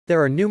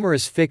There are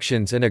numerous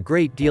fictions and a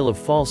great deal of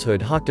falsehood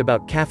hawked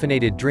about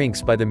caffeinated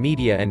drinks by the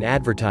media and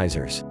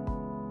advertisers.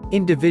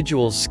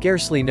 Individuals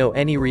scarcely know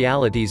any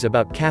realities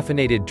about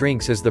caffeinated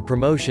drinks, as the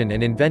promotion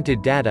and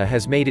invented data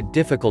has made it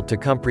difficult to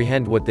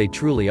comprehend what they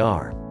truly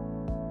are.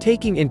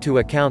 Taking into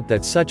account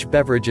that such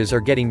beverages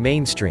are getting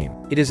mainstream,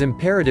 it is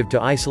imperative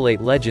to isolate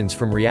legends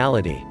from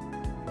reality.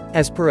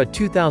 As per a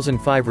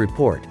 2005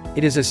 report,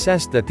 it is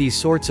assessed that these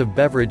sorts of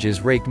beverages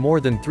raked more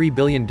than $3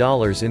 billion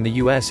in the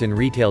US in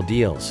retail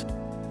deals.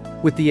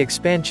 With the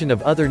expansion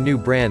of other new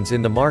brands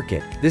in the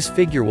market, this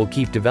figure will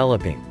keep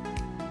developing.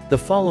 The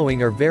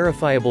following are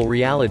verifiable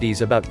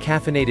realities about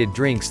caffeinated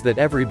drinks that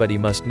everybody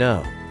must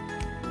know.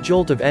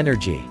 Jolt of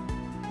energy.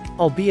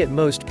 Albeit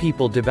most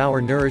people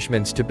devour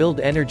nourishments to build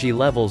energy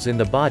levels in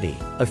the body,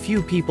 a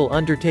few people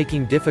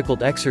undertaking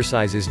difficult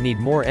exercises need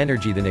more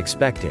energy than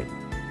expected.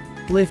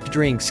 Lift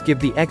drinks give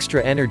the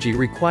extra energy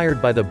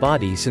required by the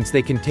body since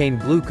they contain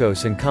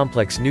glucose and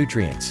complex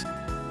nutrients.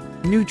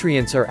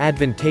 Nutrients are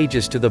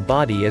advantageous to the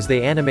body as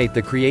they animate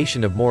the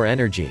creation of more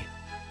energy.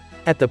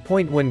 At the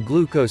point when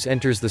glucose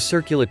enters the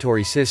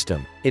circulatory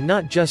system, it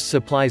not just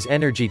supplies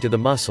energy to the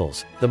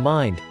muscles, the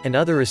mind, and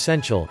other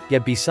essential,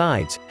 yet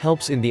besides,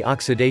 helps in the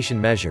oxidation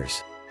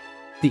measures.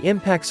 The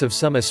impacts of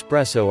some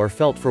espresso are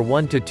felt for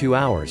 1 to 2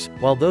 hours,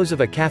 while those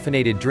of a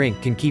caffeinated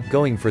drink can keep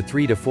going for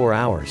 3 to 4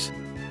 hours.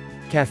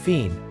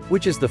 Caffeine,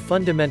 which is the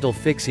fundamental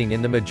fixing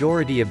in the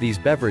majority of these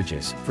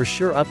beverages, for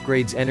sure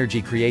upgrades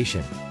energy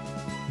creation.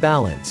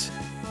 Balance.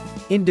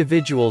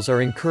 Individuals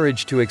are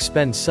encouraged to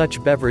expend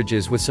such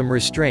beverages with some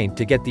restraint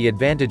to get the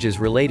advantages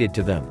related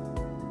to them.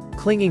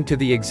 Clinging to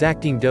the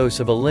exacting dose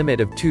of a limit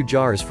of 2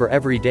 jars for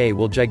every day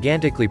will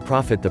gigantically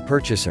profit the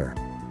purchaser.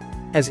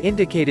 As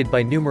indicated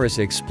by numerous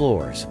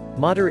explorers,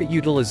 moderate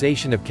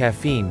utilization of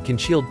caffeine can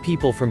shield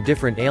people from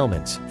different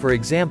ailments, for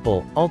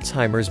example,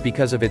 Alzheimer's,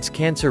 because of its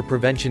cancer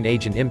prevention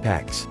agent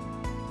impacts.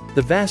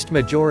 The vast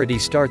majority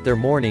start their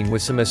morning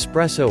with some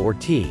espresso or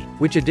tea,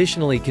 which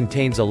additionally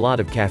contains a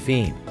lot of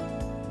caffeine.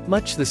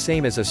 Much the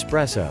same as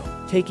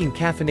espresso, taking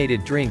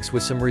caffeinated drinks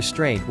with some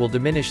restraint will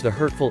diminish the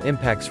hurtful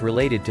impacts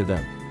related to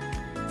them.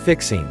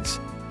 Fixings.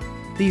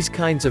 These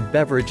kinds of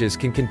beverages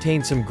can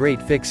contain some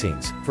great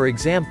fixings, for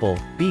example,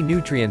 B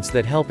nutrients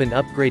that help in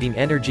upgrading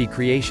energy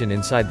creation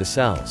inside the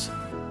cells.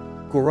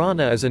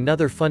 Guarana is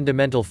another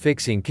fundamental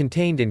fixing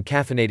contained in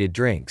caffeinated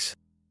drinks.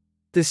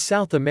 This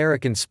South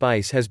American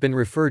spice has been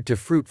referred to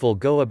fruitful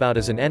go about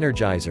as an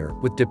energizer,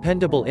 with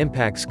dependable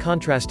impacts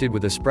contrasted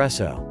with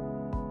espresso.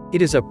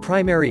 It is a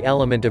primary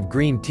element of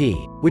green tea,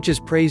 which is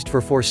praised for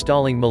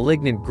forestalling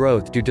malignant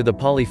growth due to the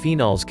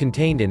polyphenols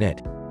contained in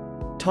it.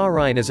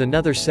 Taurine is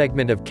another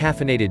segment of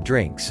caffeinated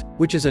drinks,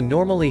 which is a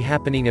normally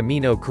happening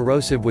amino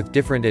corrosive with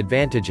different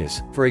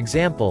advantages, for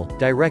example,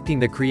 directing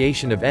the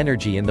creation of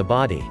energy in the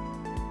body.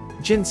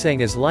 Ginseng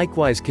is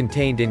likewise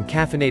contained in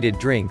caffeinated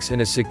drinks and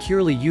is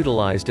securely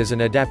utilized as an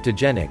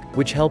adaptogenic,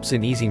 which helps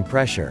in easing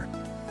pressure.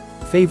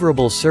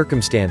 Favorable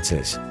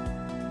circumstances.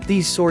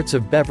 These sorts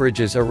of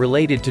beverages are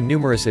related to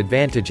numerous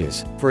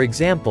advantages, for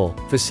example,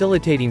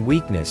 facilitating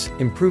weakness,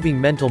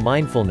 improving mental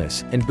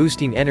mindfulness, and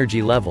boosting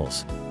energy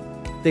levels.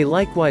 They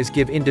likewise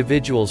give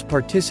individuals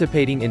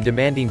participating in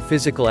demanding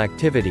physical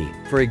activity,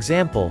 for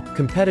example,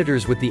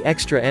 competitors with the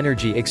extra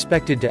energy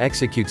expected to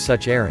execute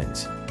such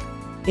errands.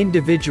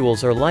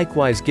 Individuals are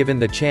likewise given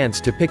the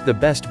chance to pick the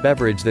best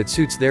beverage that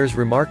suits theirs,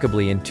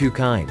 remarkably in 2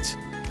 kinds.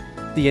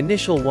 The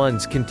initial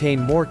ones contain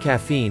more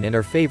caffeine and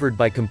are favored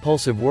by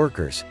compulsive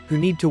workers, who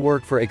need to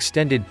work for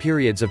extended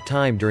periods of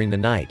time during the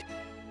night.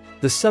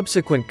 The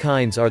subsequent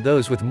kinds are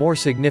those with more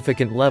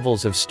significant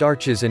levels of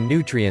starches and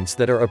nutrients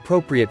that are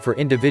appropriate for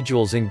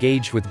individuals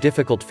engaged with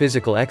difficult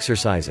physical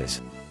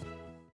exercises.